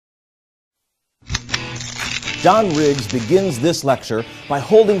John Riggs begins this lecture by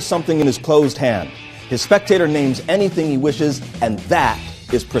holding something in his closed hand. His spectator names anything he wishes, and that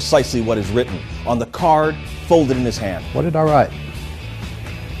is precisely what is written on the card folded in his hand. What did I write?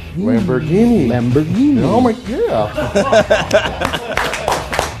 Lamborghini. Lamborghini. Oh my, yeah.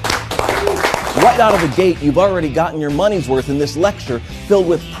 Right out of the gate, you've already gotten your money's worth in this lecture filled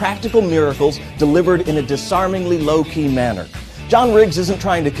with practical miracles delivered in a disarmingly low-key manner. John Riggs isn't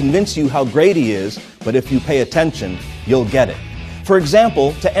trying to convince you how great he is, but if you pay attention, you'll get it. For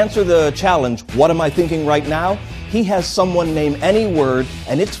example, to answer the challenge, what am I thinking right now? He has someone name any word,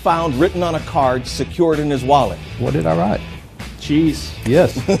 and it's found written on a card secured in his wallet. What did I write? Cheese.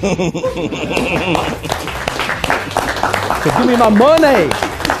 Yes. So give me my money.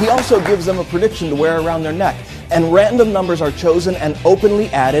 He also gives them a prediction to wear around their neck, and random numbers are chosen and openly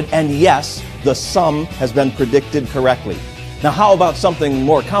added, and yes, the sum has been predicted correctly. Now, how about something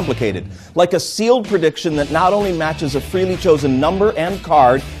more complicated? Like a sealed prediction that not only matches a freely chosen number and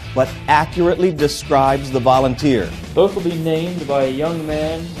card, but accurately describes the volunteer. Both will be named by a young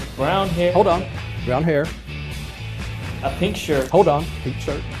man with brown hair. Hold on. Brown hair. A pink shirt. Hold on. Pink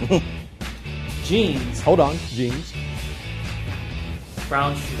shirt. Jeans. Hold on. Jeans.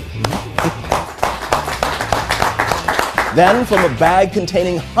 Brown shoes. Then, from a bag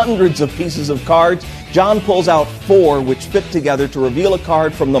containing hundreds of pieces of cards, John pulls out 4 which fit together to reveal a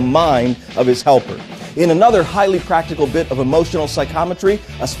card from the mind of his helper. In another highly practical bit of emotional psychometry,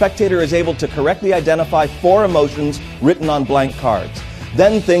 a spectator is able to correctly identify 4 emotions written on blank cards.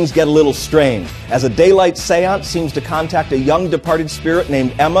 Then things get a little strange, as a daylight seance seems to contact a young departed spirit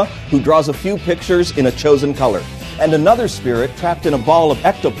named Emma, who draws a few pictures in a chosen color. And another spirit, trapped in a ball of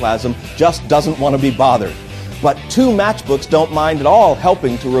ectoplasm, just doesn't want to be bothered. But 2 matchbooks don't mind at all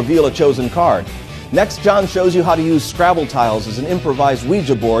helping to reveal a chosen card. Next, John shows you how to use Scrabble tiles as an improvised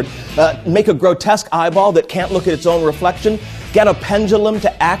Ouija board, make a grotesque eyeball that can't look at its own reflection, get a pendulum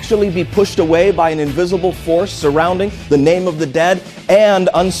to actually be pushed away by an invisible force surrounding the name of the dead, and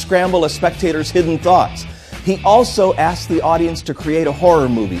unscramble a spectator's hidden thoughts. He also asks the audience to create a horror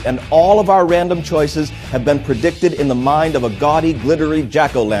movie, and all of our random choices have been predicted in the mind of a gaudy, glittery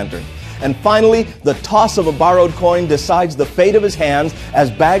jack-o'-lantern. And finally, the toss of a borrowed coin decides the fate of his hands as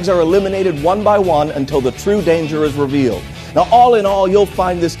bags are eliminated one by one until the true danger is revealed. Now, all in all, you'll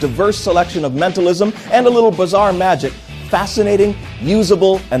find this diverse selection of mentalism and a little bizarre magic fascinating,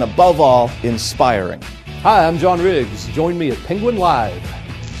 usable, and above all, inspiring. Hi, I'm John Riggs. Join me at Penguin Live.